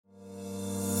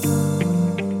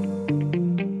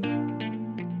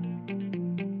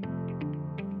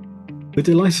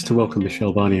We're delighted to welcome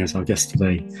Michel Barnier as our guest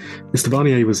today. Mr.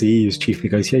 Barnier was the EU's chief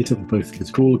negotiator for both the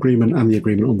withdrawal agreement and the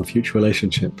agreement on the future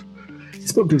relationship.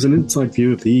 His book gives an inside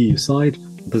view of the EU side,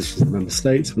 the positions of the member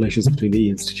states, relations between the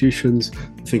EU institutions,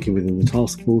 thinking within the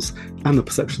task force, and the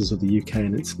perceptions of the UK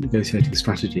and its negotiating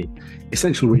strategy.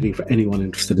 Essential reading for anyone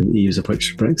interested in the EU's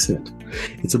approach to Brexit.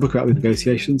 It's a book about the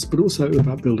negotiations, but also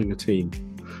about building a team.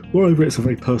 Moreover, it's a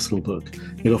very personal book.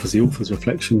 It offers the author's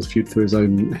reflections viewed through his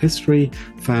own history,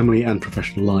 family and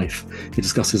professional life. It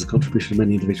discusses the contribution of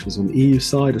many individuals on the EU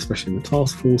side, especially in the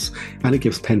task force, and it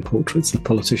gives pen portraits of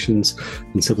politicians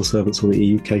and civil servants on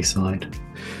the UK side.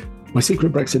 My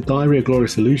Secret Brexit Diary, A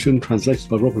Glorious Illusion, translated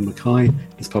by Robin Mackay,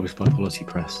 is published by Polity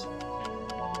Press.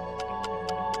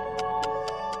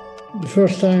 The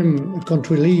first time a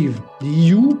country leaves the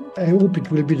EU, I hope it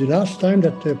will be the last time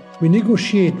that we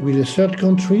negotiate with a third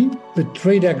country a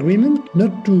trade agreement,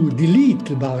 not to delete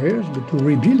the barriers, but to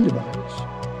rebuild the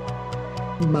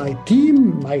barriers. My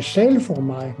team, myself or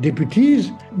my deputies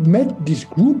met this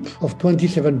group of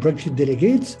 27 Brexit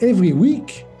delegates every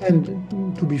week. And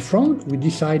to be frank, we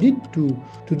decided to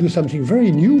do something very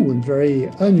new and very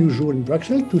unusual in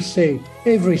Brussels, to say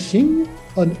everything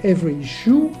on every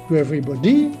issue to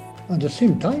everybody at the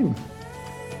same time.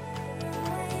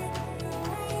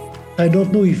 I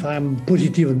don't know if I'm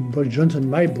positive on Boris Johnson in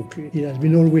my book. He has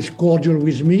been always cordial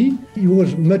with me. He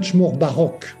was much more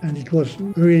baroque, and it was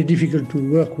really difficult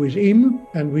to work with him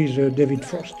and with David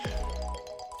Frost.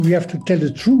 We have to tell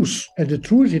the truth, and the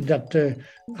truth is that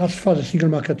as far as the single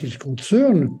market is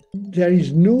concerned, there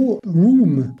is no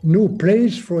room, no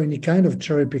place for any kind of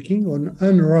cherry picking or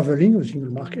unraveling of the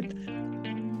single market.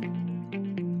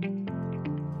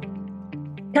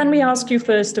 Can we ask you,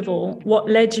 first of all, what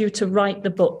led you to write the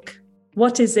book?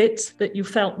 What is it that you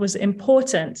felt was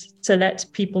important to let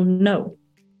people know?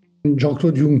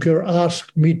 Jean-Claude Juncker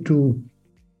asked me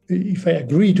if I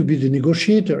agree to be the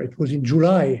negotiator. It was in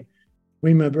July.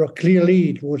 Remember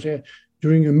clearly, it was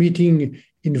during a meeting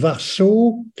in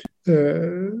Warsaw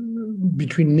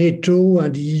between NATO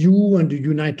and the EU and the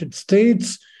United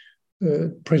States.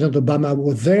 President Obama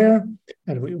was there,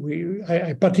 and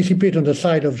I participated on the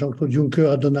side of Jean-Claude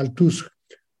Juncker and Donald Tusk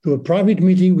to a private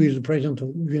meeting with the President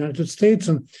of the United States.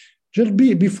 And just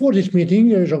before this meeting,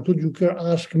 Jean-Claude Juncker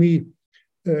asked me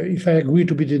if I agreed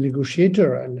to be the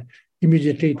negotiator, and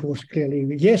immediately it was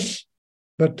clearly yes.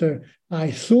 But I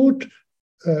thought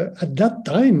at that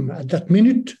time, at that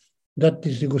minute, that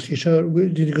the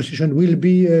negotiation will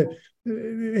be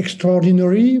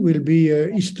extraordinary, will be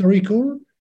historical,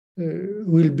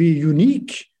 will be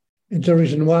unique. It's the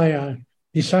reason why I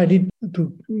decided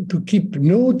to keep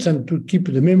notes and to keep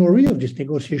the memory of this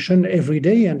negotiation every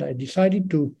day. And I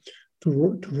decided to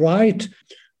write.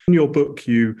 In your book,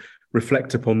 you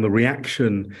reflect upon the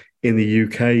reaction in the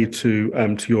UK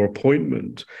to your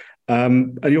appointment.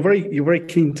 And you're very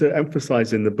keen to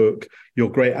emphasise in the book your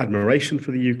great admiration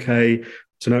for the UK,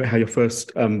 to note how your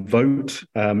first vote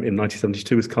in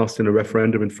 1972 was cast in a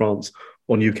referendum in France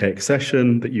on UK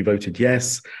accession, that you voted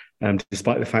yes,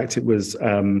 despite the fact it was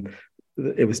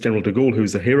General de Gaulle, who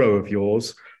was a hero of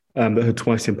yours, that had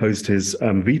twice imposed his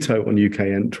veto on UK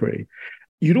entry.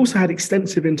 You'd also had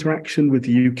extensive interaction with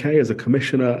the UK as a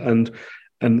commissioner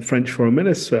and French foreign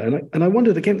minister. And I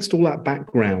wondered, against all that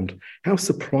background, how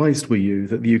surprised were you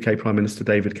that the UK Prime Minister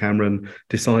David Cameron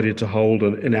decided to hold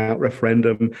an out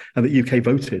referendum and that UK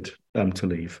voted to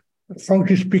leave?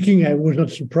 Frankly speaking, I was not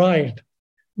surprised.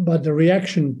 But the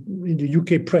reaction in the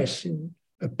UK press, in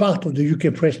a part of the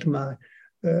UK press to my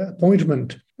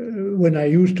appointment, when I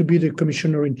used to be the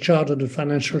commissioner in charge of the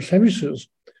financial services,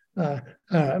 I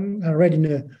read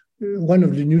in one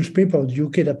of the newspapers of the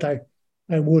UK that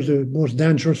I was the most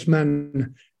dangerous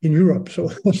man in Europe. So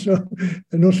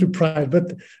no surprise.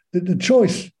 But the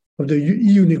choice of the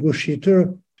EU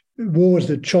negotiator was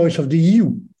the choice of the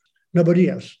EU, nobody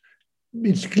else.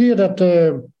 It's clear that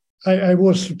I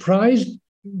was surprised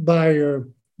by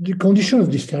the condition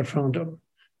of this referendum,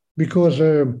 because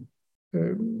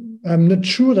I'm not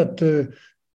sure that the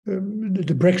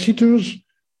Brexiters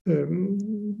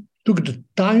took the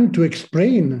time to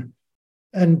explain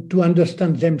and to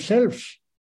understand themselves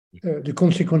the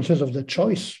consequences of the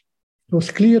choice. It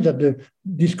was clear that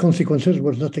these consequences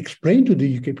was not explained to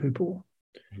the UK people,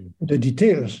 the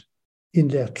details in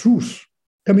their truth.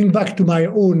 Coming back to my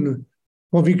own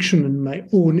conviction and my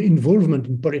own involvement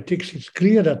in politics, it's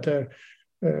clear that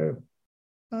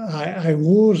I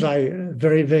was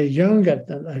very, very young,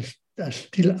 and I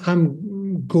still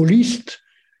am Gaullist.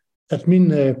 That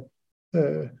means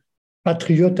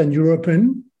patriot and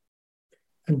European.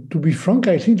 And to be frank,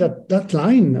 I think that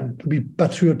line, to be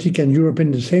patriotic and European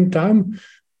at the same time,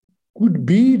 could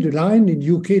be the line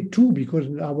in UK too, because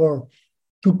our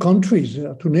two countries,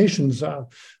 two nations have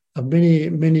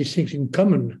many things in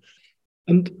common.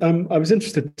 And I was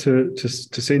interested to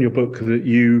see in your book that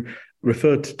you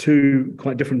referred to two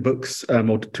quite different books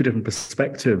or two different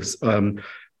perspectives,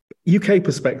 UK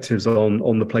perspectives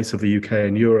on the place of the UK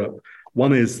in Europe.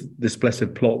 One is This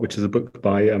Blessed Plot, which is a book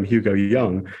by Hugo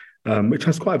Young, which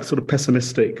has quite a sort of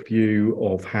pessimistic view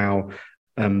of how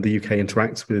the UK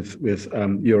interacts with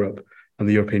Europe and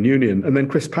the European Union. And then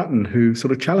Chris Patten, who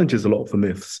sort of challenges a lot of the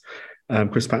myths.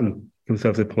 Chris Patten,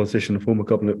 Conservative politician, former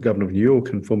governor of New York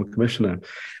and former commissioner.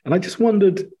 And I just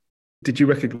wondered, did you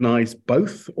recognise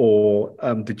both, or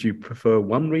did you prefer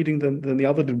one reading than the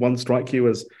other? Did one strike you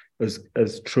as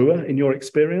truer in your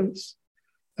experience?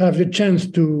 I have the chance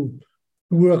to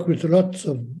work with lots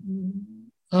of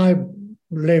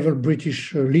high-level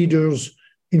British leaders,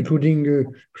 including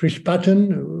Chris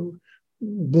Patten,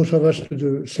 both of us to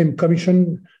the same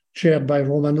commission, chaired by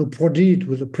Romano Prodi. It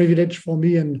was a privilege for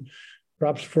me and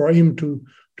perhaps for him to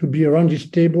be around this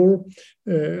table.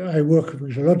 I work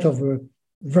with a lot of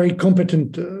very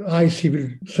competent high civil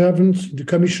servants in the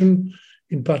commission,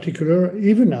 in particular,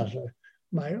 even as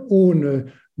my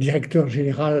own director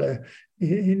general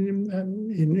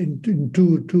in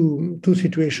two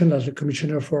situations as a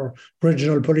commissioner for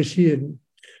regional policy and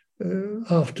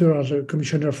after as a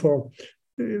commissioner for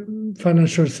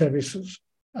financial services.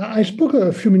 I spoke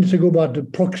a few minutes ago about the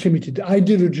proximity, the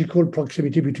ideological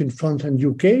proximity between France and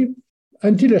UK.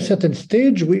 Until a certain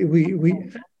stage, we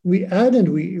had and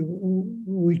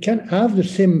we can have the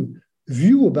same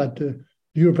view about the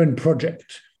European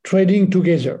project, trading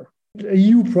together, a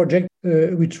EU project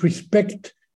which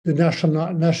respect the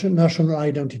national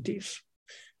identities.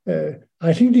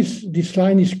 I think this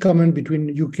line is common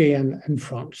between UK and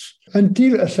France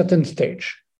until a certain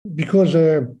stage, because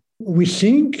we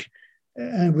think,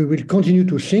 and we will continue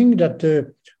to think, that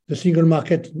the single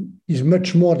market is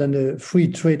much more than a free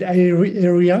trade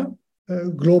area, a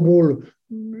global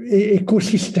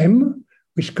ecosystem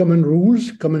with common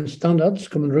rules, common standards,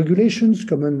 common regulations,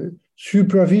 common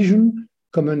supervision,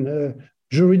 common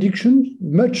jurisdiction,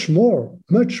 much more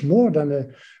than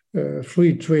a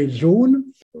free trade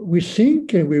zone. We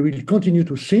think, and we will continue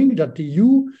to think, that the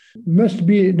EU must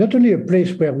be not only a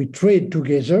place where we trade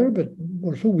together, but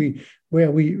also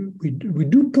where we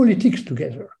do politics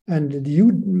together. And the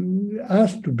EU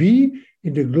has to be,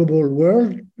 in the global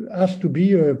world, has to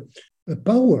be a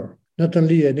power, not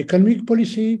only an economic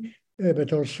policy,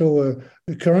 but also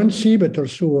a currency, but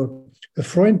also a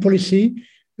foreign policy,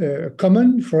 a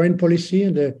common foreign policy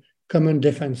and a common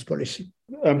defense policy.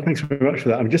 Thanks very much for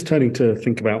that. I'm just turning to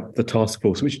think about the task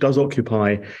force, which does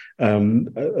occupy,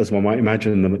 as one might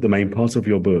imagine, the main part of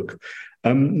your book.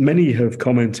 Many have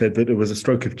commented that it was a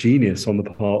stroke of genius on the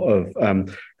part of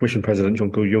Commission President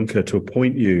Jean-Claude Juncker to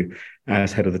appoint you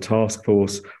as head of the task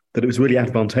force, that it was really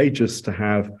advantageous to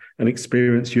have an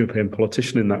experienced European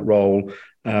politician in that role,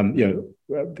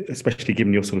 especially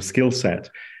given your sort of skill set.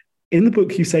 In the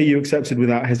book, you say you accepted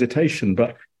without hesitation,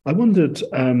 but I wondered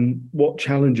what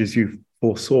challenges you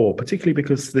foresaw, particularly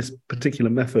because this particular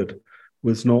method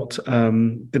was not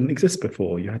didn't exist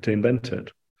before. You had to invent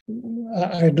it.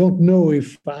 I don't know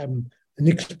if I'm an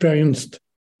experienced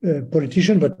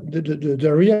politician, but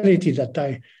the reality that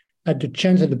I had the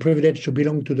chance and the privilege to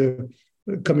belong to the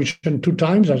Commission 2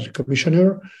 times as a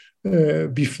commissioner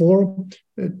before,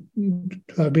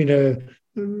 I've been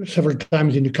several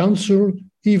times in the Council,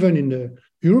 even in the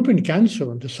European Council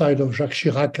on the side of Jacques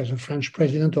Chirac as a French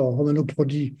president or Romano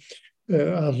Prodi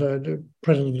as the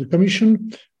president of the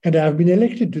Commission, and I've been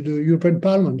elected to the European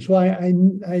Parliament. So I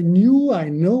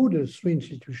know the three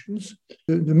institutions.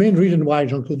 The main reason why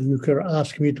Jean-Claude Juncker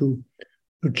asked me to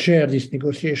chair this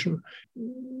negotiation,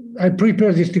 I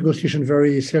prepared this negotiation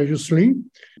very seriously.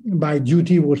 My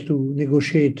duty was to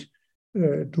negotiate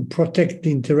to protect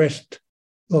the interest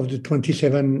of the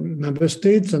 27 member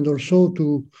states and also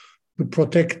to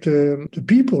protect the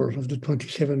people of the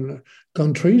 27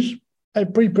 countries. I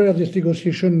prepared this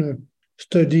negotiation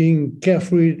studying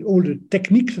carefully all the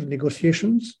techniques of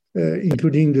negotiations,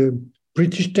 including the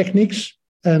British techniques.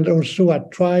 And also I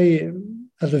try,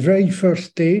 as a very first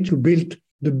stage, to build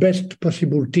the best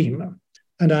possible team.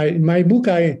 And in my book,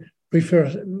 I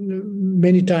refer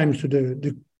many times to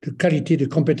the quality, the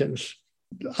competence,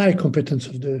 the high competence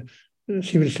of the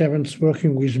civil servants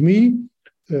working with me,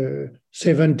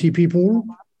 70 people,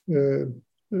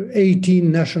 18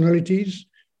 nationalities,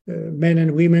 men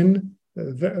and women,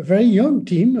 a very young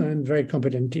team and very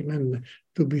competent team. And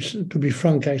to be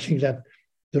frank, I think that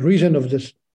the reason of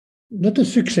this, not a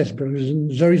success,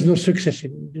 because there is no success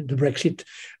in the Brexit,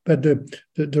 but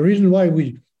the reason why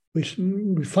we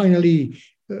we finally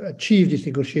achieved this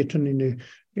negotiation in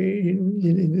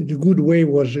a good way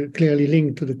was clearly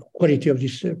linked to the quality of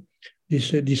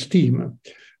this team.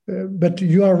 But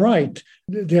you are right.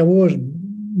 There was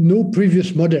no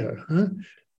previous model.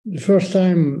 The first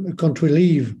time a country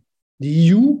leave the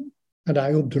EU, and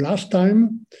I hope the last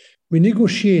time, we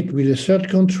negotiate with a third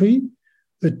country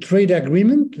a trade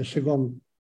agreement, a second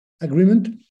agreement,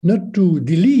 not to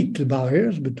delete the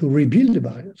barriers, but to rebuild the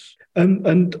barriers.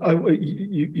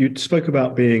 You spoke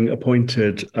about being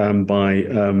appointed by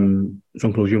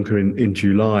Jean-Claude Juncker in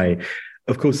July.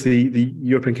 Of course, the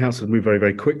European Council moved very,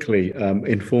 very quickly,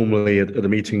 informally at a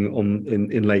meeting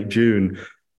in late June,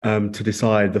 to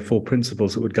decide the 4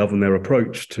 principles that would govern their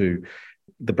approach to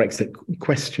the Brexit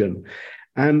question.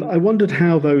 And I wondered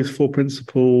how those 4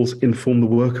 principles informed the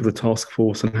work of the task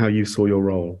force and how you saw your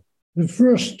role. The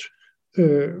first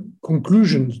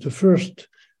conclusions, the first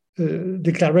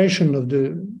declaration of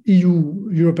the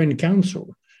European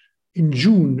Council in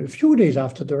June, a few days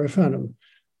after the referendum,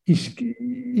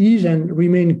 is and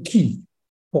remain key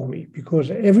for me,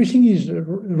 because everything is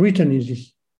written in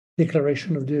this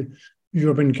declaration of the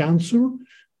European Council,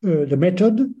 the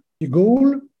method, the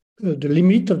goal, the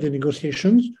limit of the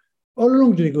negotiations. All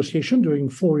along the negotiation, during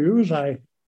 4 years,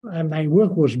 my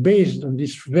work was based on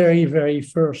this very, very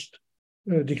first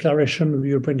declaration of the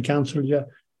European Council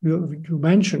you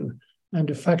mentioned, and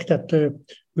the fact that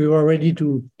we were ready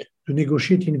to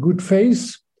negotiate in good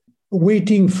faith,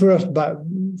 waiting first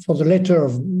for the letter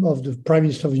of the Prime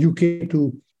Minister of the UK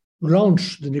to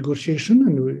launch the negotiation.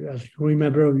 And as you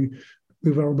remember, we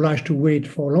were obliged to wait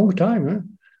for a long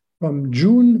time, from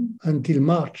June until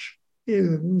March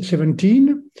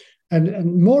 17.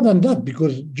 And more than that,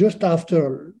 because just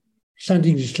after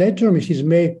sending this letter, Mrs.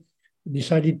 May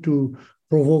decided to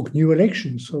provoke new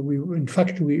elections. So we were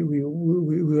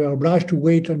obliged to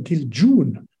wait until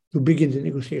June to begin the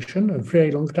negotiation, a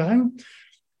very long time.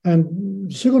 And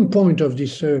the second point of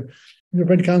this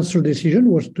European Council decision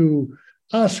was to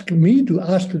ask the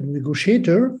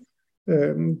negotiator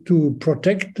to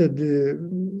protect the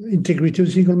integrity of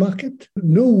the single market.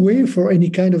 No way for any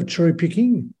kind of cherry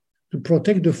picking, to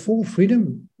protect the 4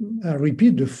 freedom. I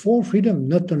repeat, the 4 freedom,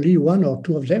 not only 1 or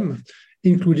 2 of them,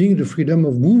 including the freedom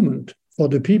of movement for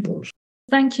the peoples.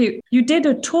 Thank you. You did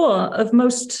a tour of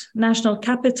most national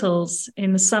capitals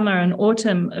in the summer and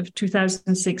autumn of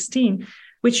 2016,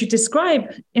 which you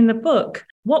describe in the book.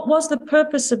 What was the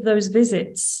purpose of those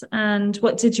visits, and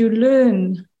what did you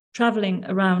learn traveling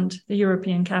around the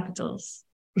European capitals?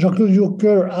 Jean-Claude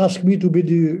Juncker asked me to be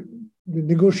the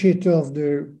negotiator of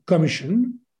the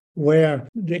Commission, where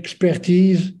the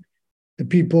expertise, the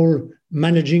people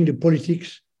managing the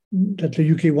politics that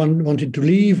the UK wanted to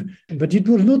leave. But it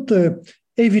was not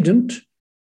evident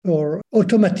or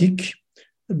automatic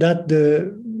that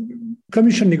the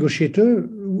Commission negotiator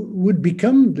would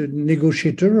become the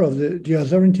negotiator of the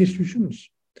other institutions.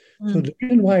 So the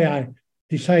reason why I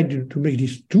decided to make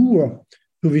this tour,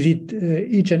 to visit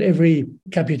each and every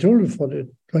capital for the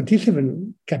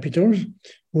 27 capitals,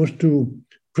 was to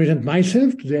present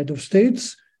myself to the head of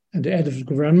states and the head of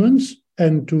governments,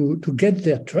 and to get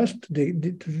their trust,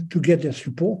 to get their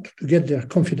support, to get their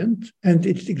confidence. And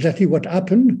it's exactly what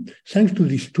happened. Thanks to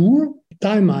this tour,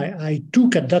 time I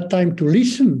took at that time to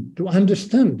listen, to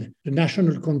understand the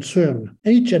national concern,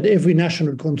 each and every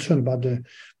national concern about the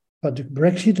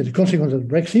Brexit and the consequence of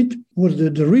Brexit, was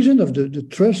the reason of the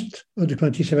trust of the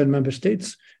 27 member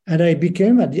states. And I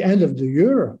became, at the end of the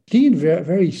year,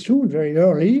 very soon, very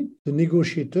early, the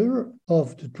negotiator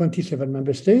of the 27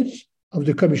 member states, of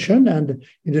the Commission, and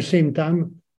in the same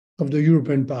time of the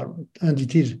European Parliament. And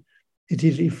it is,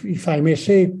 if I may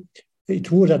say,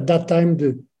 it was at that time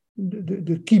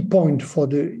the key point for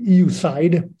the EU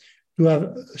side to have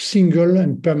a single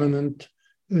and permanent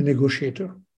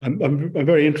negotiator. I'm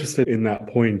very interested in that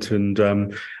point, and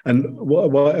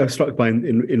what I was struck by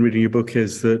in reading your book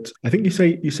is that I think you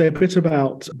say a bit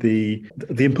about the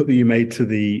input that you made to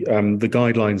the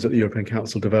guidelines that the European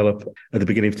Council developed at the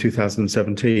beginning of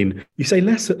 2017. You say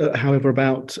less, however,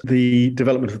 about the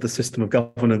development of the system of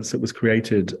governance that was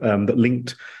created that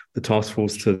linked the task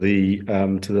force to the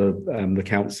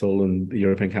council and the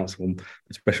European Council and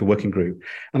the special working group,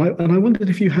 and I wondered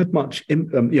if you had much.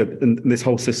 And this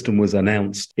whole system was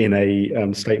announced in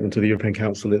a statement to the European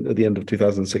Council at the end of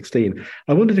 2016.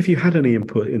 I wondered if you had any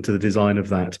input into the design of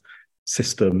that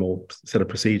system or set of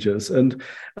procedures, and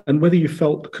whether you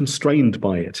felt constrained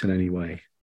by it in any way.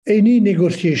 Any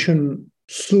negotiation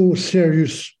so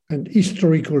serious and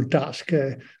historical task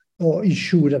or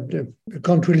issue that the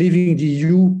country leaving the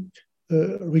EU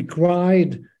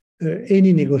required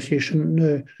any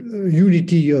negotiation,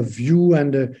 unity of view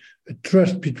and a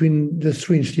trust between the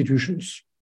three institutions.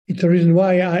 It's the reason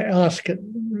why I ask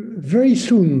very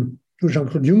soon to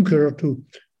Jean-Claude Juncker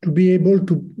to be able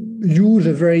to use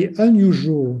a very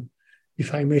unusual,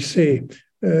 if I may say,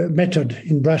 method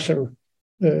in Brussels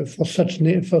for such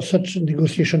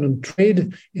negotiation on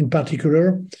trade, in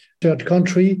particular, third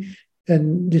country.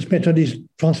 And this method is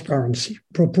transparency.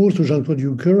 Proposed to Jean-Claude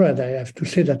Juncker, and I have to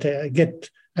say that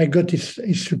I got his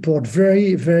support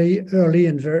very, very early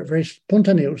and very, very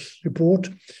spontaneous support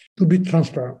to be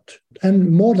transparent.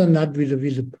 And more than that, with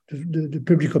the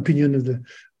public opinion of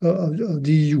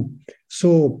the EU.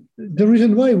 So the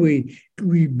reason why we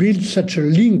built such a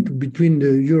link between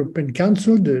the European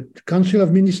Council, the Council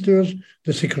of Ministers,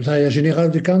 the Secretariat General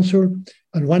of the Council,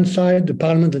 on one side, the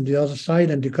Parliament on the other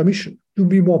side, and the Commission. To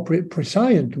be more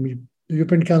precise, and the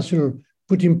European Council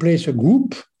put in place a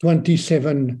group,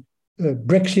 27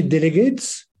 Brexit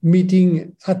delegates,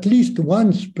 meeting at least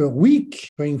once per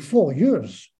week during 4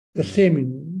 years. The same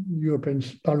in European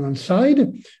Parliament side,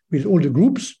 with all the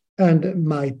groups. And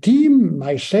my team,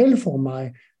 myself, or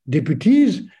my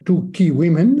deputies, two key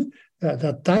women at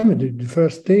that time, at the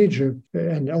first stage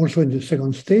and also in the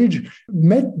second stage,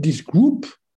 met this group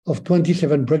of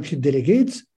 27 Brexit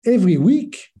delegates every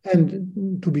week.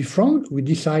 And to be frank, we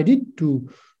decided to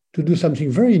do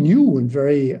something very new and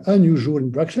very unusual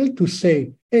in Brussels, to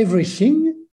say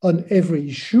everything on every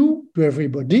issue to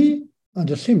everybody at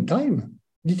the same time.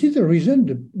 This is the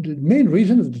reason, the main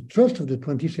reason of the trust of the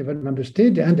 27 member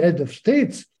states and head of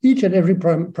states. Each and every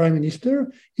prime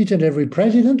minister, each and every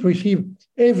president receive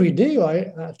every day, or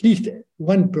at least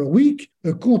one per week,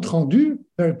 a compte rendu,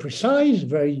 very precise,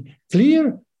 very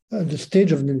clear, at the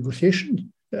stage of the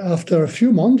negotiation. After a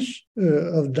few months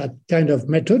of that kind of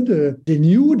method, they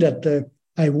knew that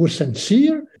I was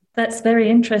sincere. That's very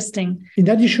interesting. In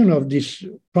addition of this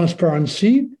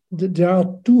transparency, there are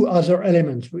two other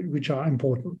elements which are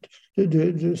important.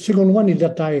 The second one is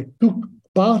that I took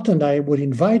part and I was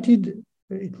invited.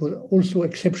 It was also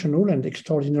exceptional and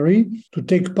extraordinary to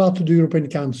take part to the European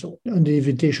Council on the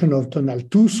invitation of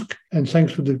Donald Tusk, and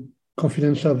thanks to the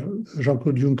confidence of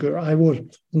Jean-Claude Juncker. I was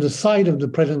on the side of the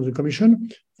President of the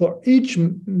Commission for each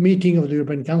meeting of the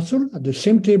European Council at the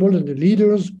same table, and the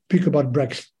leaders speak about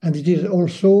Brexit. And it is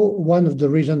also one of the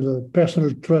reasons the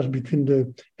personal trust between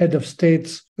the head of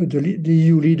states, the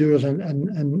EU leaders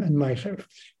and myself.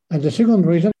 And the second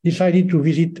reason, decided to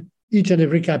visit each and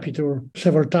every capital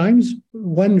several times,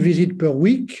 one visit per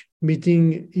week,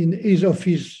 meeting in his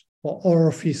office or our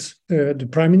office, the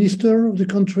Prime Minister of the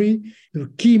country, the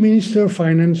key Minister of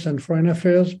Finance and Foreign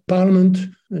Affairs, Parliament,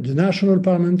 the national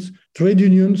parliaments, trade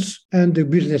unions, and the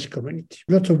business community.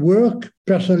 Lots of work,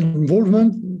 personal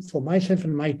involvement for myself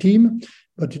and my team,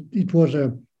 but it was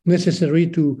necessary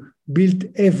to build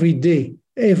every day,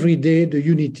 the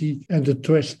unity and the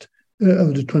trust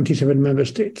of the 27 member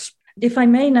states. If I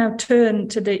may now turn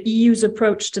to the EU's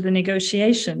approach to the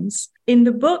negotiations, in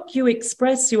the book you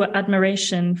express your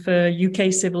admiration for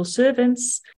UK civil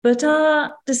servants, but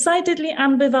are decidedly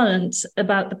ambivalent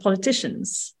about the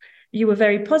politicians. You were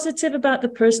very positive about the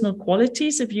personal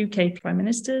qualities of UK prime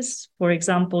ministers. For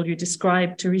example, you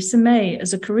described Theresa May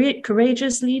as a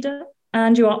courageous leader,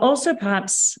 and you are also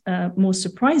perhaps more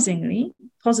surprisingly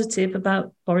positive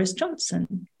about Boris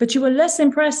Johnson. But you were less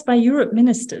impressed by Europe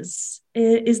ministers.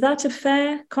 Is that a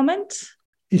fair comment?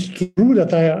 It's true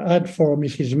that I had for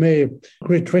Mrs. May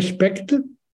great respect.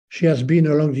 She has been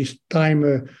along this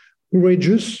time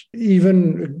courageous,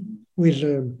 even with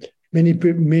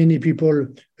many people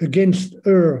against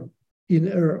her in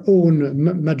her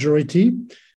own majority.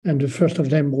 And the first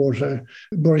of them was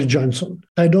Boris Johnson.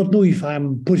 I don't know if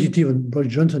I'm positive on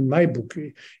Boris Johnson in my book.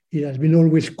 He has been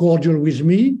always cordial with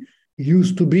me. He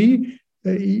used to be.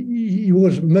 He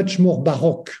was much more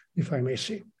baroque, if I may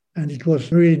say. And it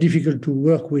was really difficult to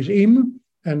work with him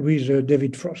and with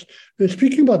David Frost.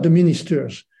 Speaking about the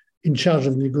ministers in charge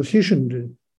of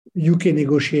negotiation, the UK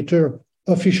negotiator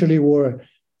officially were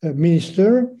a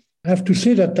minister. I have to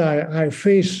say that I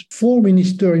faced 4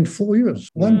 ministers in 4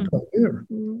 years, one per year.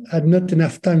 I had not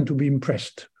enough time to be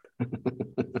impressed.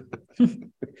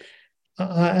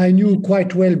 I knew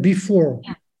quite well before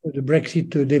the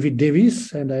Brexit David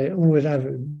Davis, and I always have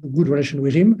a good relation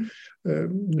with him.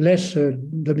 Less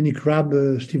Dominic Raab,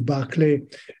 Steve Barclay,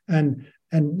 and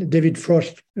David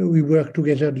Frost. We worked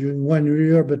together during 1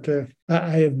 year, but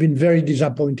I have been very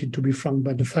disappointed, to be frank,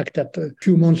 by the fact that a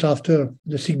few months after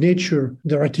the signature,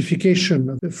 the ratification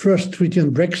of the first treaty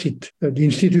on Brexit, the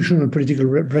institutional and political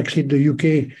Brexit, the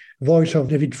UK voice of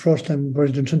David Frost and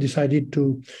Boris Johnson decided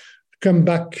to come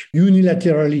back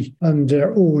unilaterally on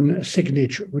their own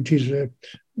signature, which is,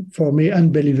 for me,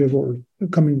 unbelievable,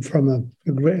 coming from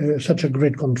such a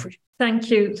great country.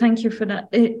 Thank you. Thank you for that.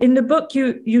 In the book,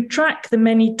 you track the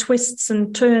many twists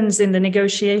and turns in the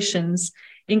negotiations,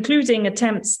 including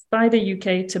attempts by the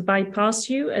UK to bypass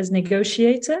you as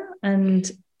negotiator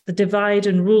and the divide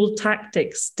and rule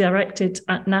tactics directed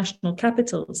at national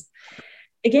capitals.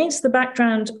 Against the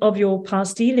background of your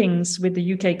past dealings with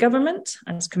the UK government,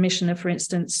 as commissioner, for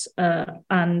instance,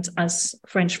 and as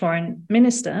French foreign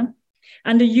minister,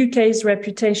 and the UK's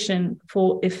reputation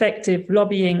for effective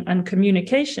lobbying and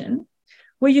communication,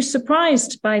 were you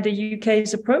surprised by the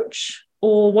UK's approach,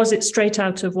 or was it straight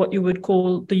out of what you would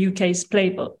call the UK's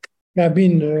playbook? I've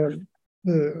been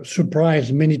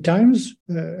surprised many times,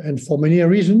 and for many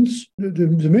reasons.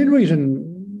 The main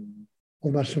reason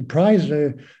of my surprise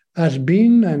has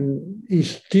been and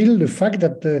is still the fact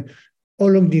that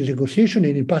all of these negotiations,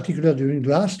 and in particular during the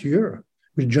last year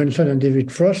with Johnson and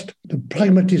David Frost, the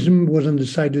pragmatism was on the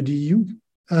side of the EU.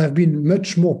 I have been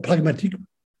much more pragmatic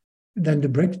than the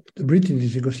Brits in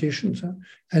these negotiations.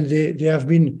 And they have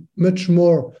been much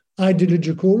more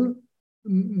ideological,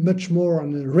 much more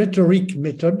on a rhetoric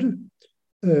method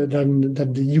than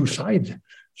the EU side.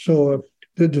 So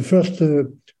the first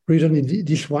reason is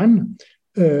this one.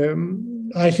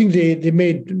 I think they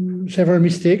made several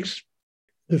mistakes.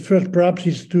 The first, perhaps,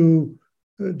 is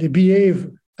they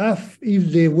behave as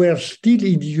if they were still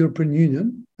in the European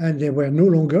Union, and they were no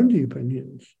longer in the European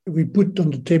Union. We put on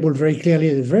the table very clearly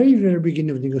at the very, very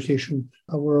beginning of the negotiation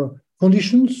our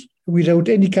conditions without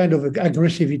any kind of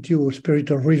aggressivity or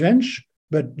spirit of revenge,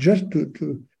 but just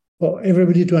for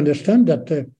everybody to understand that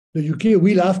the UK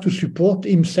will have to support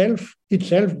itself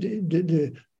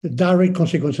the direct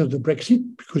consequences of the Brexit,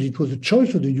 because it was a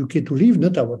choice of the UK to leave,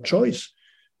 not our choice.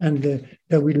 And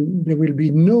there will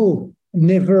be no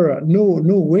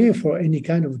way for any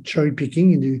kind of cherry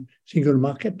picking in the single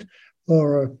market,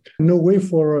 or no way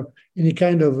for any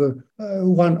kind of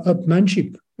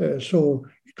one-upmanship. So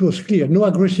it was clear: no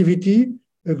aggressivity,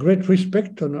 a great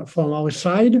respect from our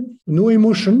side, no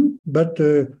emotion, but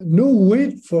no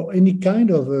way for any kind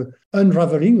of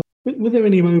unraveling. Were there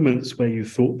any moments where you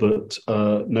thought that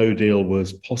no deal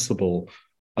was possible,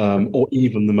 or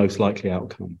even the most likely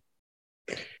outcome?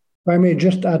 If I may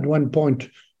just add one point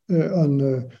on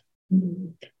the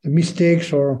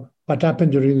mistakes or what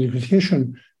happened during the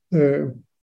negotiation. The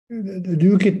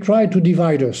UK tried to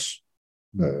divide us.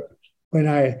 When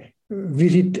I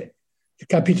visit the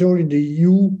capital in the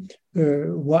EU,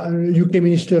 UK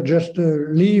minister just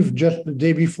leave just the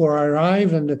day before I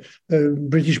arrive, and the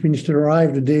British minister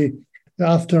arrived the day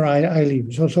after I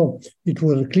leave. So it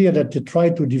was clear that they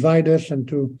tried to divide us,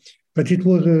 but it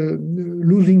was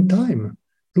losing time,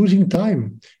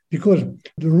 because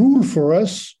the rule for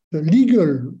us, the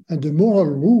legal and the moral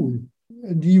rule,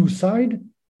 the EU side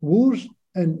was,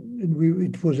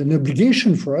 it was an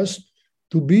obligation for us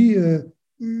to be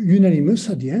unanimous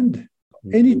at the end.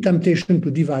 Any temptation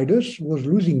to divide us was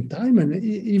losing time, and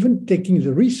even taking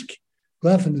the risk to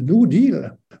have a no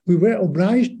deal. We were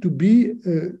obliged to be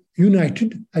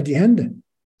united at the end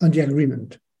on the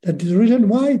agreement. That is the reason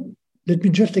why, let me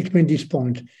just explain this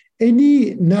point.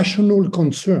 Any national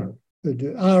concern,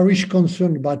 the Irish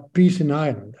concern about peace in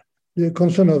Ireland, the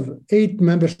concern of 8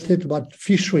 member states about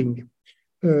fishing,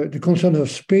 the concern of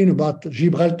Spain about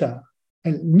Gibraltar,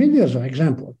 and many other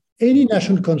examples, any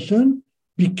national concern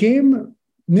became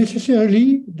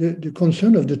necessarily the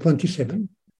concern of the 27.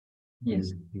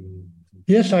 Yes.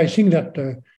 Yes, I think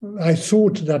that I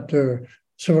thought that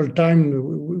several times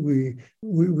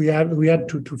we had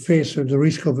to face the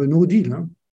risk of a no deal. Huh?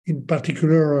 In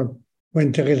particular,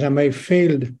 when Theresa May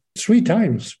failed 3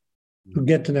 times to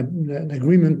get an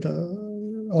agreement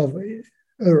of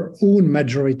her own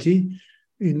majority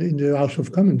in the House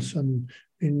of Commons in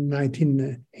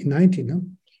 1990.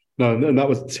 No, and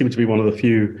that seemed to be one of the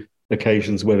few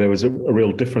occasions where there was a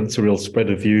real difference, a real spread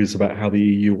of views about how the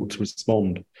EU ought to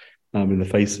respond in the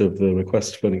face of the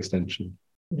request for an extension.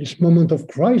 This moment of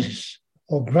crisis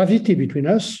or gravity between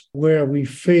us, where we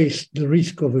faced the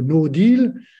risk of a no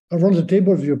deal around the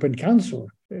table of the European Council.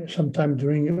 Sometime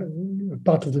during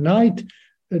part of the night,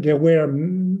 there were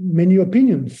many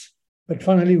opinions, but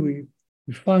finally we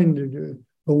find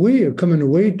a common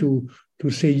way to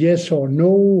say yes or no,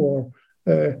 or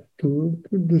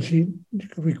to see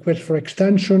request for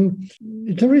extension.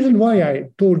 It's the reason why I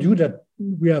told you that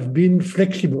we have been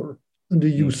flexible on the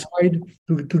EU side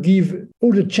to give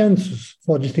all the chances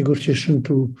for this negotiation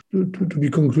to be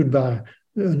concluded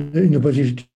in a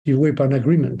positive way by an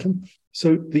agreement.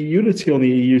 So the unity on the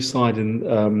EU side in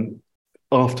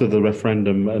after the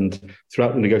referendum and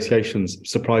throughout the negotiations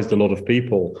surprised a lot of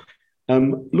people.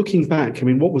 Looking back, I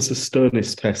mean, what was the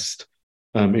sternest test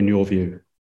in your view?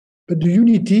 But the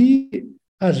unity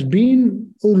has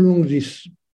been all along this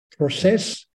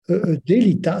process a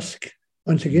daily task,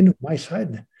 once again, on my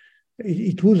side.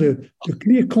 It was a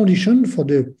clear condition for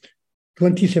the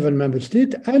 27 member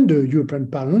states and the European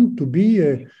Parliament to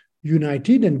be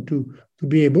united and to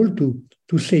be able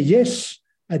to say yes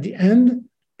at the end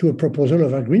to a proposal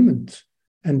of agreement.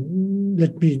 And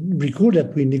let me recall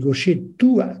that we negotiated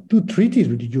two treaties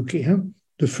with the UK.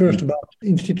 The first about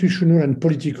institutional and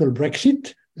political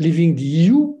Brexit, leaving the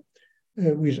EU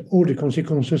with all the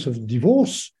consequences of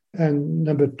divorce. And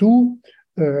number two,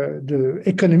 the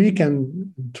economic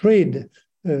and trade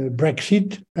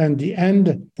Brexit and the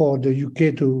end for the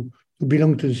UK to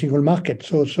belong to the single market.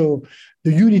 So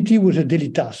the unity was a daily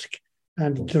task.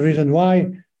 And it's the reason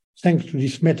why, thanks to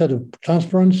this method of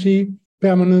transparency,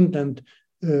 permanent and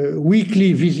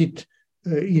weekly visit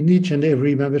in each and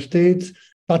every member state,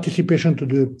 participation to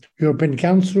the European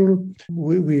Council,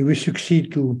 we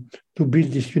succeed to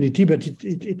build this unity, but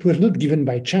it was not given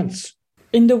by chance.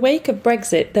 In the wake of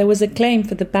Brexit, there was a claim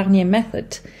for the Barnier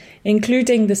method,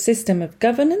 including the system of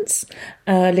governance,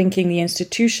 linking the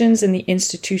institutions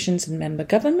and member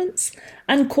governments,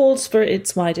 and calls for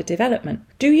its wider development.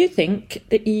 Do you think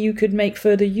the EU could make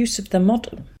further use of the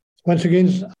model? Once again,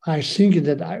 I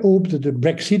hope that the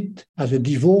Brexit as a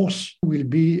divorce will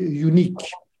be unique.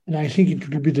 And I think it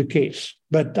will be the case.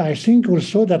 But I think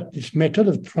also that this method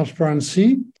of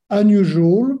transparency,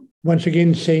 unusual, once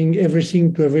again saying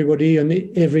everything to everybody on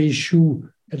every issue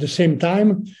at the same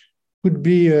time, could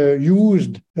be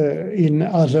used in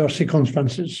other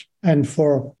circumstances. And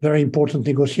for very important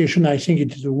negotiation, I think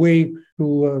it is a way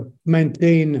to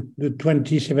maintain the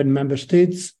 27 member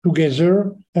states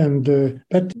together.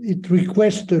 But it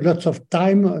requests a lot of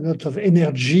time, a lot of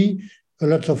energy, a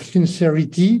lot of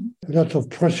sincerity, a lot of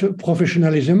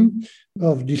professionalism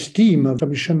of this team of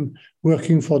Commission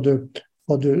working for the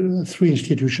three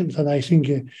institutions. And I think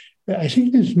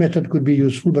this method could be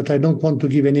useful, but I don't want to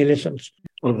give any lessons.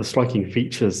 One of the striking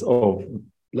features of,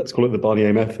 let's call it the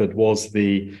Barnier method, was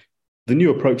the new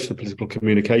approach to political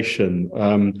communication.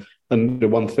 And the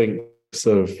one thing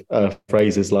sort of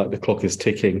phrases like the clock is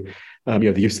ticking,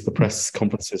 the use of the press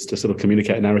conferences to sort of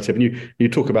communicate a narrative. And you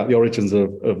talk about the origins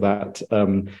of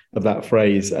that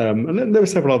phrase. And then there were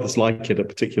several others like it at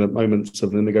particular moments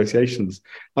of the negotiations.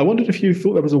 I wondered if you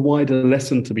thought there was a wider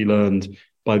lesson to be learned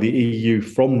by the EU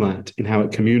from that in how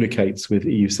it communicates with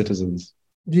EU citizens.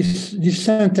 This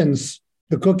sentence,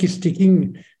 the clock is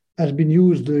ticking, has been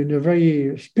used in a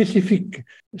very specific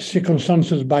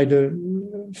circumstances by the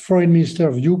Foreign Minister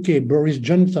of UK, Boris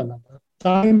Johnson, at the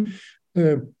time.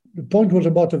 The point was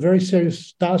about a very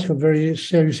serious task, a very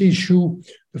serious issue,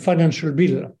 the financial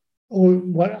bill,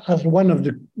 as one of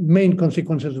the main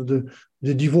consequences of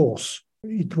the divorce.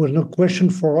 It was no question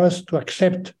for us to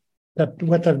accept that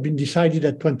what has been decided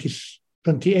at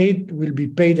 2028 will be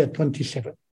paid at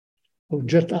 27. So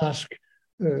just ask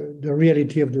the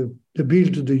reality of the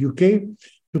bill to the UK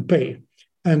to pay.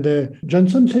 And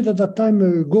Johnson said at that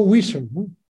time, go whistle.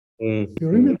 You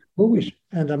remember? Go whistle.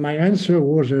 And my answer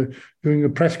was during a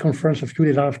press conference a few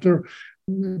days after,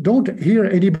 don't hear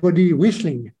anybody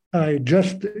whistling. I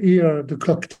just hear the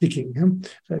clock ticking.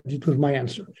 So it was my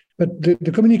answer. But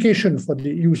the communication for the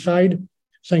EU side,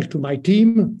 thanks to my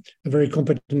team, a very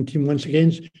competent team once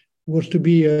again, was to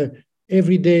be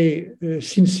every day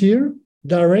sincere,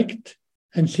 direct,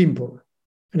 and simple.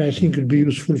 And I think it would be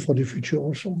useful for the future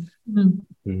also.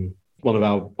 One of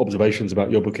our observations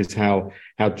about your book is how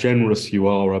generous you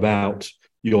are about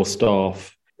your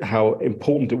staff, how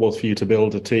important it was for you to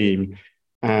build a team,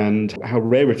 and how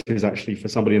rare it is actually for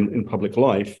somebody in public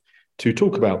life to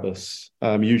talk about this.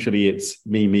 Usually it's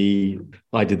me,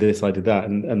 I did this, I did that.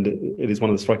 And it is one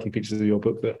of the striking features of your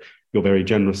book that you're very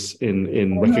generous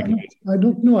in recognizing. I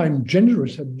don't know I'm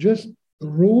generous. I just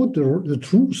wrote the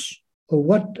truth of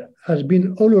what has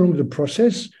been all along the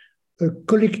process, a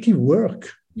collective work.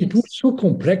 Yes. It was so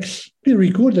complex. We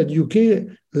recall that UK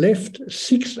left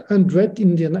 600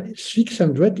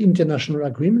 international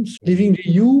agreements, leaving the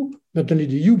EU, not only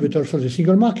the EU, but also the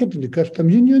single market and the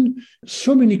customs union.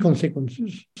 So many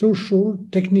consequences, social,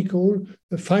 technical,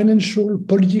 financial,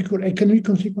 political, economic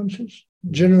consequences,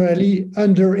 generally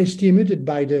underestimated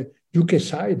by the UK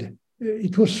side.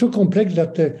 It was so complex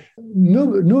that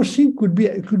nothing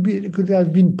could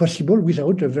have been possible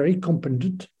without a very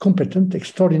competent,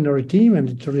 extraordinary team. And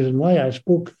it's the reason why I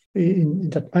spoke in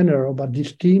that manner about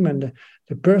this team and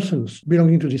the persons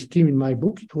belonging to this team in my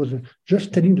book. It was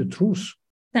just telling the truth.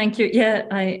 Thank you. Yeah,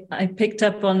 I picked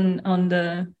up on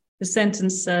the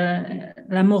sentence,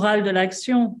 la morale de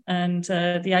l'action, and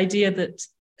the idea that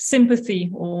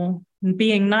sympathy or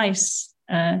being nice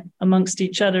amongst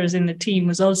each other as in the team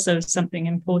was also something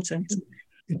important.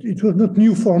 It was not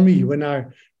new for me when I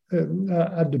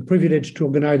had the privilege to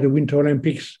organize the Winter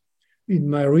Olympics in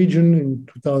my region in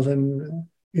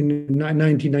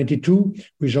 1992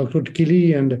 with Jean-Claude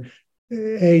Killy and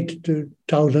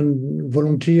 8,000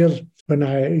 volunteers. When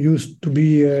I used to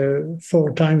be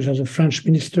 4 times as a French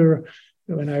minister,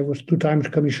 when I was 2 times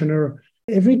commissioner,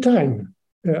 every time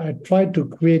I tried to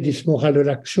create this morale de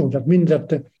l'action. That means that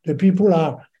the people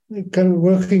are kind of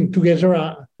working together,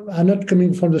 are not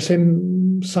coming from the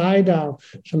same side, are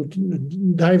some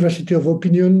diversity of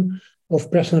opinion,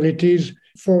 of personalities.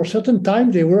 For a certain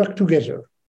time, they work together,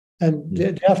 and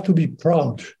they have to be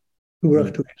proud to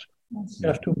work together. They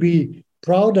have to be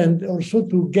proud and also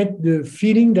to get the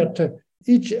feeling that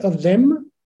each of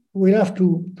them will have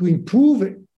to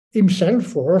improve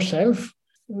himself or herself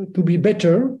to be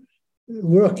better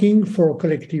working for a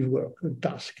collective work, a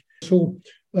task. So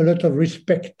a lot of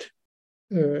respect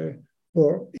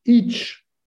for each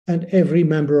and every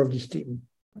member of this team.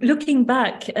 Looking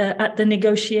back at the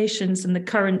negotiations and the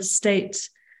current state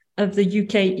of the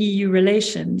UK-EU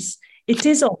relations, it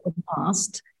is often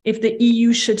asked if the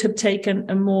EU should have taken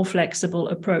a more flexible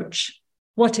approach.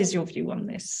 What is your view on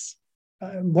this?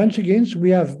 Once again,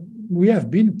 we have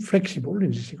been flexible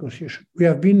in this negotiation. We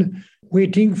have been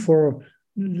waiting for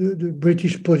the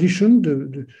British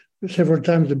position, several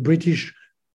times the British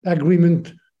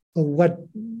agreement of what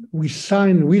we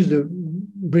signed with the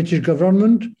British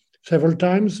government, several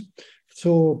times.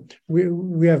 So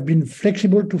we have been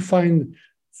flexible to find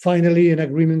finally an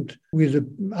agreement with the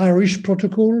Irish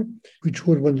protocol, which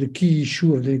was one of the key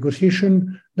issues of the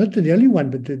negotiation, not the only one,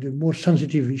 but the most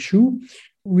sensitive issue.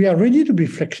 We are ready to be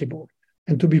flexible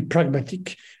and to be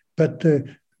pragmatic, but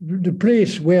the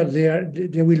place where we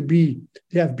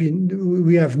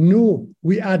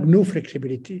had no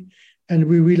flexibility, and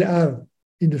we will have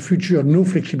in the future no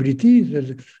flexibility,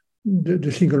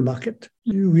 the single market.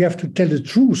 We have to tell the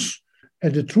truth.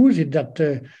 And the truth is that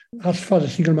as far as the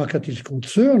single market is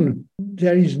concerned,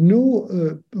 there is no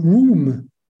room,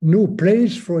 no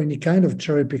place for any kind of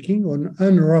cherry picking or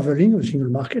unraveling of the single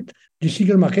market. The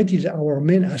single market is our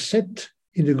main asset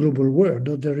in the global world.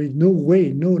 There is no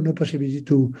way, no possibility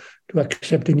to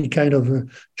accept any kind of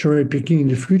cherry picking in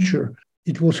the future.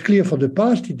 It was clear for the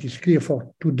past, it is clear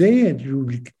for today, and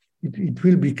it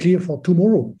will be clear for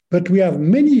tomorrow. But we have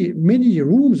many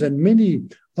rooms and many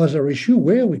other issues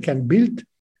where we can build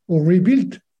or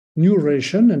rebuild new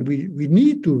relations, and we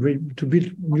need to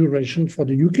build new relations for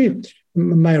the UK.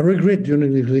 My regret during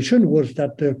the negotiation was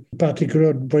that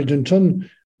particular President Johnson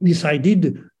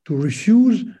decided to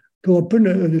refuse to open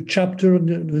a chapter in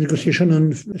the negotiation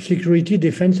on security,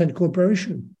 defense, and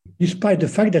cooperation, despite the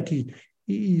fact that he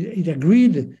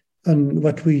agreed on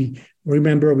what we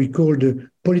called the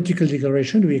political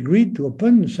declaration. We agreed to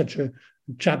open such a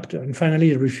chapter, and finally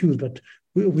he refused. But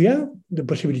we have the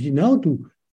possibility now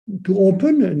to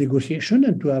open a negotiation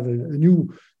and to have a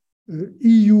new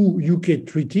EU-UK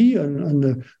treaty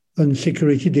on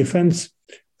security, defense,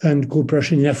 and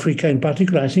cooperation in Africa in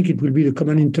particular. I think it will be the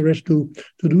common interest to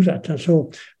do that. And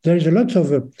so there is a lot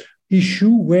of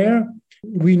issue where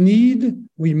we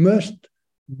must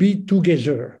be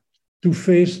together to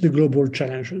face the global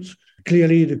challenges.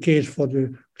 Clearly, the case for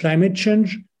the climate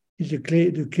change is the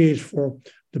case for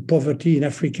the poverty in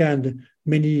Africa and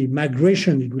many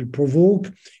migration it will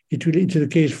provoke. It's the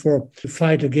case for the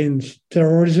fight against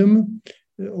terrorism,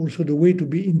 also the way to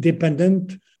be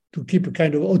independent, to keep a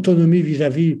kind of autonomy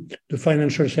vis-à-vis the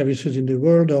financial services in the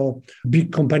world or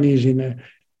big companies in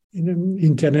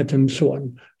internet and so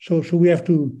on. So we have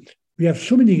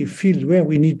so many fields where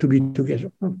we need to be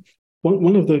together.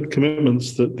 One of the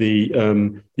commitments that the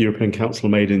European Council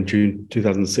made in June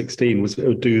 2016 was it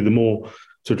would do the more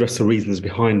to address the reasons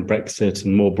behind Brexit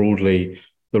and more broadly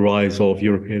the rise of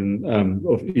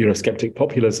Eurosceptic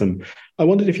populism. I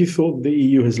wondered if you thought the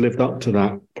EU has lived up to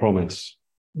that promise.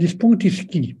 This point is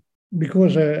key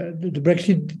because the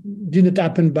Brexit didn't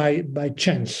happen by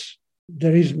chance.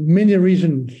 There is many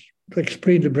reasons to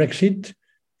explain the Brexit,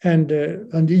 and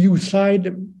on the EU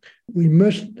side, we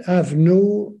must have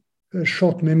no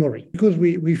short memory because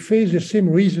we face the same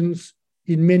reasons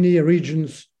in many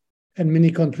regions and many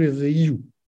countries of the EU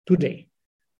today.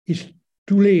 It's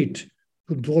too late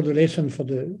to draw the lesson on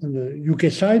the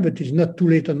UK side, but it's not too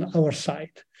late on our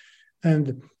side.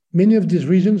 And many of these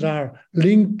reasons are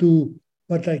linked to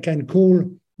what I can call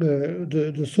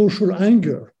the social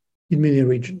anger in many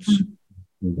regions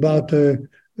about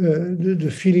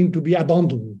the feeling to be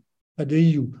abandoned by the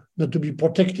EU, not to be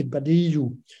protected by the EU,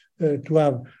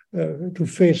 to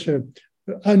face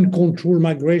uncontrolled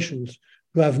migrations,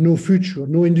 to have no future,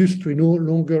 no industry, no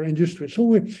longer industry.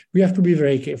 So we have to be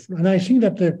very careful. And I think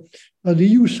that on the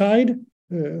EU side,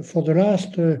 for the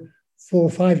last 4 or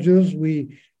 5 years,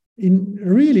 we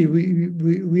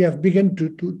have begun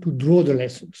to draw the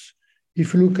lessons.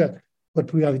 If you look at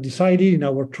what we have decided in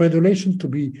our trade relations to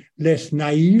be less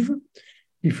naive,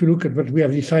 if you look at what we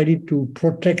have decided to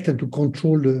protect and to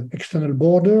control the external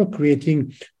border,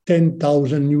 creating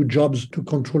 10,000 new jobs to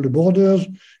control the borders,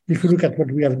 if you look at what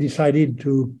we have decided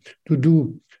to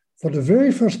do for the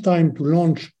very first time to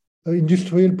launch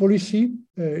industrial policy,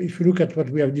 if you look at what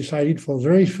we have decided for the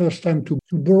very first time to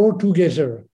borrow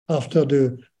together after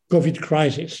the COVID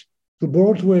crisis, to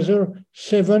borrow together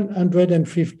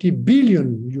 750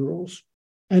 billion euros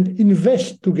and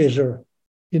invest together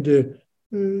in the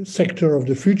sector of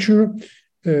the future,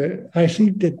 I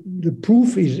think that the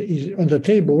proof is on the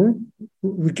table.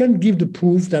 We can give the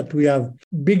proof that we have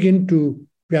begun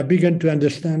to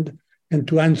understand and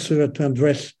to answer, to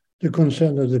address the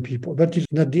concern of the people. But it's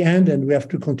not the end, and we have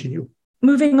to continue.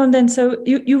 Moving on then, so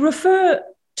you refer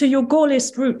to your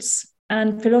Gaullist roots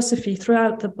and philosophy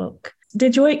throughout the book.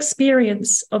 Did your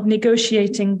experience of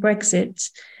negotiating Brexit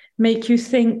make you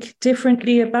think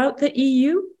differently about the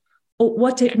EU, or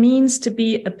what it means to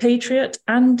be a patriot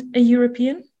and a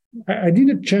European? I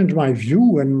didn't change my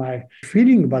view and my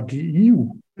feeling about the EU.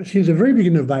 Since the very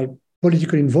beginning of my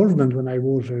political involvement when I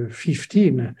was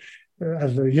 15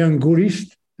 as a young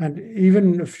Gaullist, and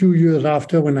even a few years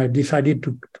after when I decided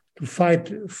to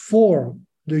fight for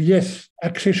the yes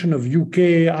accession of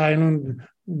UK, Ireland,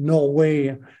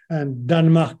 Norway, and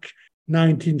Denmark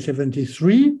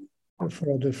 1973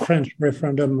 for the French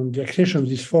referendum on the accession of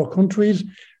these 4 countries,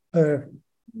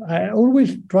 I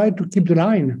always tried to keep the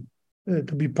line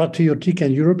to be patriotic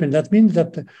and European. That means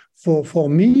that for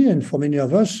me and for many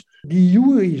of us, the EU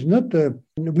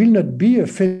will not be a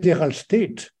federal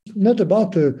state. It's not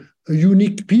about a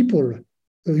unique people,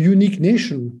 a unique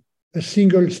nation, a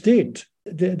single state.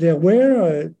 There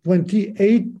were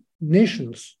 28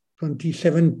 nations,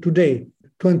 27 today,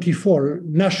 24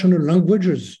 national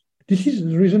languages. This is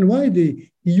the reason why the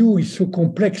EU is so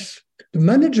complex. The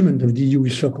management of the EU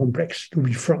is so complex, to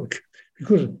be frank,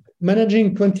 because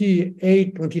managing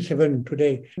 28, 27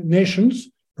 today nations,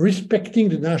 respecting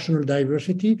the national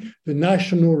diversity, the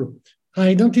national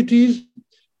identities,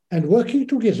 and working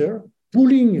together,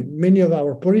 pooling many of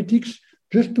our politics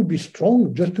just to be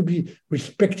strong, just to be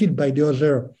respected by the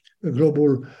other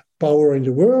global power in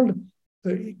the world,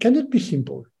 it cannot be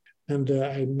simple. And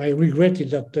my regret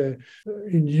is that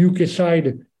in the UK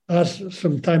side, as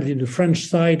sometimes in the French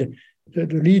side, the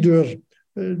leaders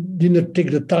did not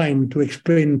take the time to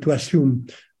explain, to assume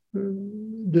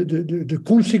the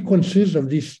consequences of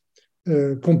this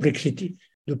complexity,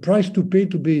 the price to pay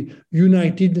to be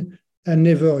united and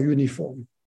never uniform.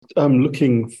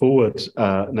 Looking forward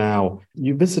now,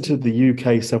 you visited the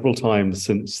UK several times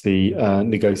since the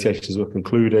negotiations were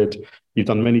concluded. You've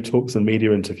done many talks and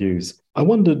media interviews. I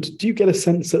wondered, do you get a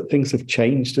sense that things have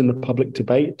changed in the public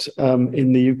debate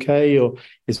in the UK, or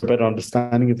is there a better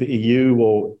understanding of the EU,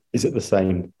 or is it the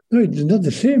same? No, it's not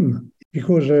the same,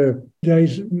 because there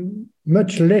is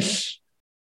much less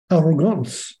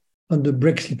arrogance on the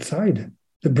Brexit side,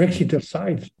 the Brexiter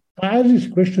side. I asked this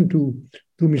question to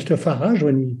Mr. Farage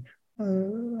when he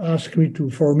asked me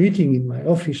for a meeting in my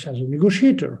office as a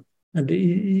negotiator. And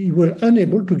he was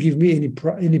unable to give me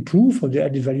any proof of the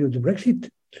added value of the Brexit.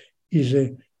 It's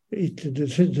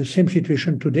the same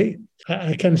situation today.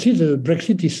 I can see that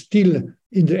Brexit is still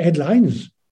in the headlines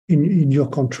in your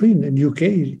country, in the UK.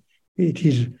 It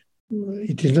is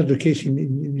not the case in the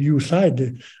EU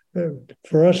side.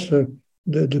 For us, the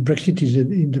Brexit is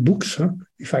in the books,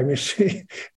 if I may say.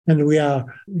 And we are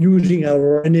using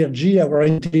our energy, our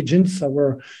intelligence,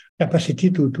 our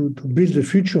capacity to build the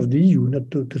future of the EU,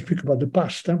 not to speak about the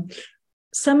past.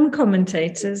 Some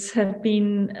commentators have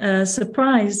been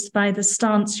surprised by the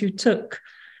stance you took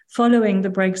following the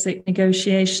Brexit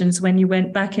negotiations when you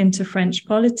went back into French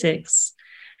politics.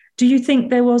 Do you think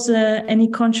there was any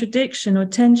contradiction or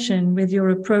tension with your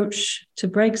approach to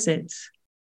Brexit?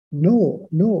 No,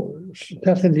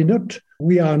 certainly not.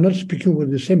 We are not speaking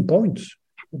with the same points.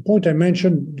 The point I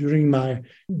mentioned during my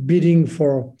bidding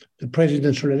for the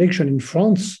presidential election in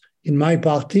France, in my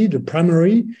party, the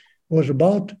primary, was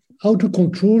about how to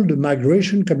control the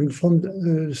migration coming from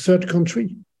the third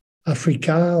country,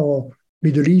 Africa or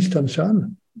Middle East and so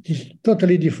on. It is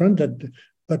totally different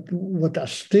but what at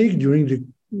stake during the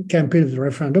campaign of the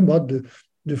referendum about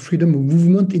the freedom of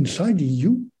movement inside the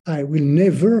EU. I will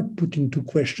never put into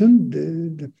question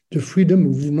the freedom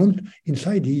of movement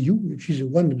inside the EU, which is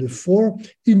one of the four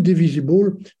indivisible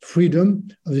freedom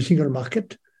of the single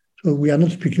market. So we are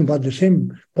not speaking about the same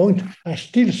point. I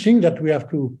still think that we have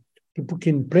to put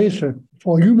in place,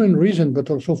 for human reason, but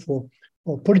also for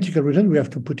political reason, we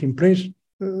have to put in place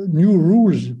new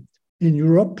rules in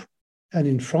Europe and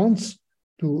in France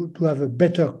to have a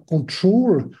better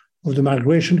control of the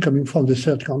migration coming from the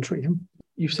third country.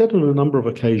 You've said on a number of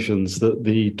occasions that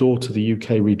the door to the UK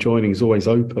rejoining is always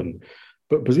open,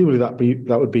 but presumably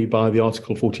that would be by the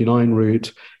Article 49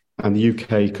 route, and the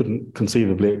UK couldn't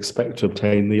conceivably expect to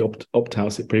obtain the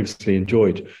opt-outs it previously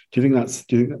enjoyed. Do you think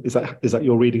is that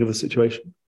your reading of the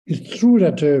situation? It's true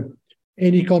that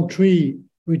any country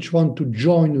which want to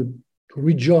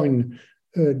rejoin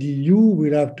the EU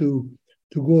will have to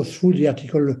go through the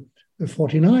Article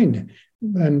 49,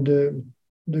 and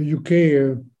the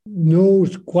UK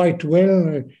knows quite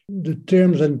well the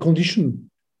terms and conditions.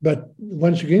 But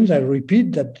once again, I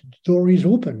repeat that the door is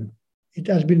open. It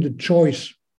has been the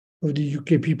choice of the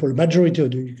UK people, majority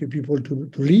of the UK people to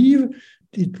leave.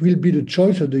 It will be the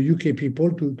choice of the UK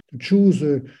people to choose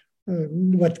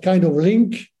what kind of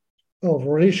link of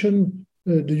relation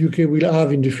the UK will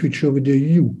have in the future with the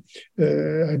EU.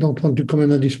 I don't want to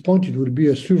comment at this point. It will be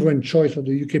a sovereign choice of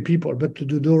the UK people, but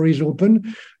the door is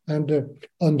open and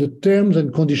on the terms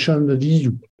and conditions of the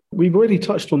EU. We've already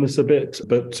touched on this a bit,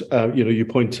 but you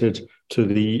pointed to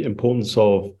the importance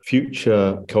of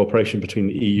future cooperation between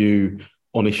the EU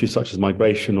on issues such as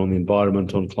migration, on the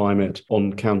environment, on climate,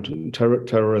 on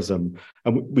counter-terrorism.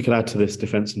 And we can add to this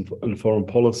defence and foreign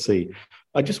policy.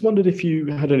 I just wondered if you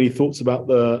had any thoughts about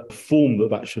the form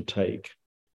that should take.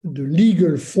 The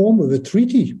legal form of a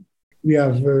treaty. We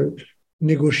have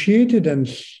negotiated and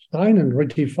signed and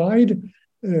ratified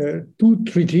 2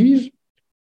 treaties.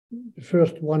 The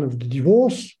first one of the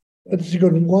divorce, and the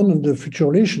second one on the future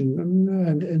relations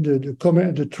and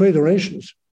the trade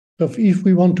relations. So if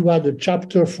we want to add a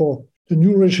chapter for the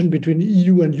new relation between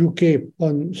EU and UK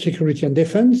on security and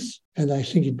defense, and I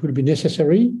think it will be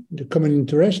necessary, the common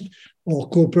interest, or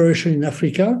cooperation in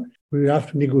Africa, we will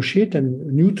have to negotiate a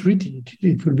new treaty.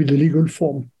 It will be the legal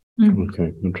form.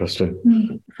 Okay,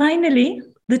 interesting. Finally,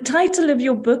 the title of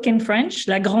your book in French,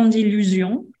 La Grande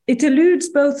Illusion, it alludes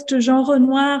both to Jean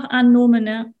Renoir and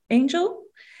Norman Angell.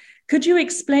 Could you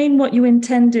explain what you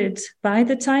intended by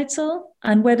the title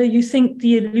and whether you think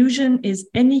the illusion is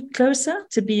any closer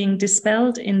to being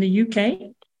dispelled in the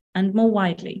UK and more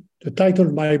widely? The title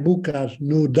of my book has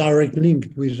no direct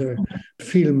link with the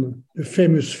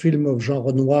famous film of Jean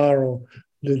Renoir, or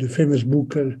the famous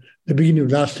book, The Beginning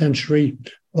of Last Century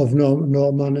of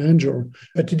Norman Angell.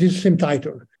 But it is the same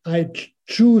title. I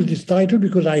choose this title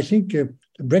because I think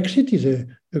Brexit is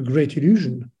a great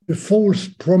illusion. The false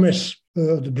promise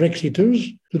of the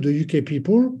Brexiters to the UK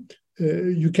people,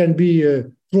 you can be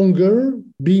stronger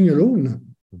being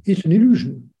alone. It's an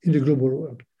illusion in the global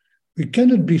world. We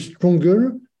cannot be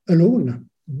stronger alone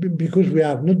because we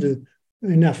have not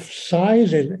enough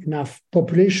size, enough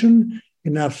population,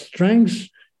 enough strength,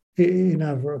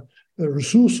 enough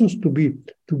resources to be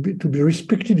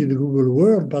respected in the global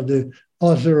world by the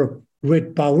other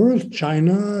great powers,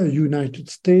 China, United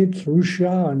States,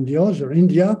 Russia, and the other,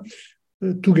 India,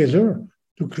 together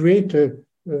to create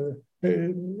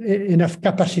enough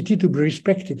capacity to be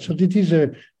respected. So this is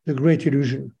the great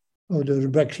illusion of the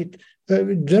Brexit.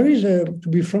 There is, to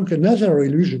be frank, another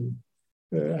illusion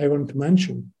I want to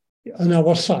mention on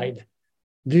our side.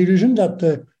 The illusion that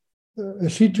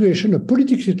a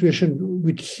political situation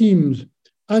which seems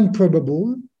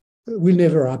improbable will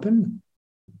never happen,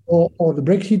 or the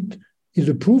Brexit is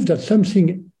a proof that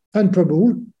something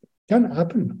improbable can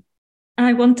happen.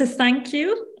 I want to thank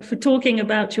you for talking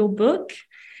about your book.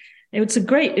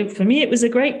 For me, it was a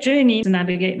great journey to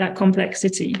navigate that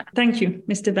complexity. Thank you,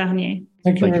 Mr. Barnier.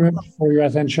 Thank you very much for your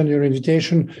attention, your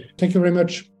invitation. Thank you very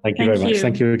much. Thank you very much.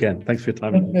 Thank you again. Thanks for your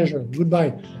time. My pleasure.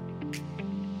 Goodbye.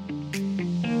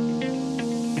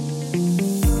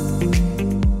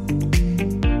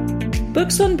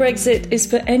 Books on Brexit is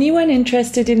for anyone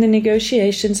interested in the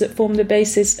negotiations that form the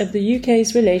basis of the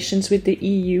UK's relations with the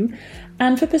EU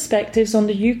and for perspectives on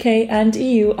the UK and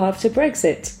EU after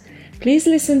Brexit. Please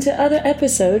listen to other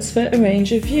episodes for a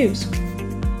range of views.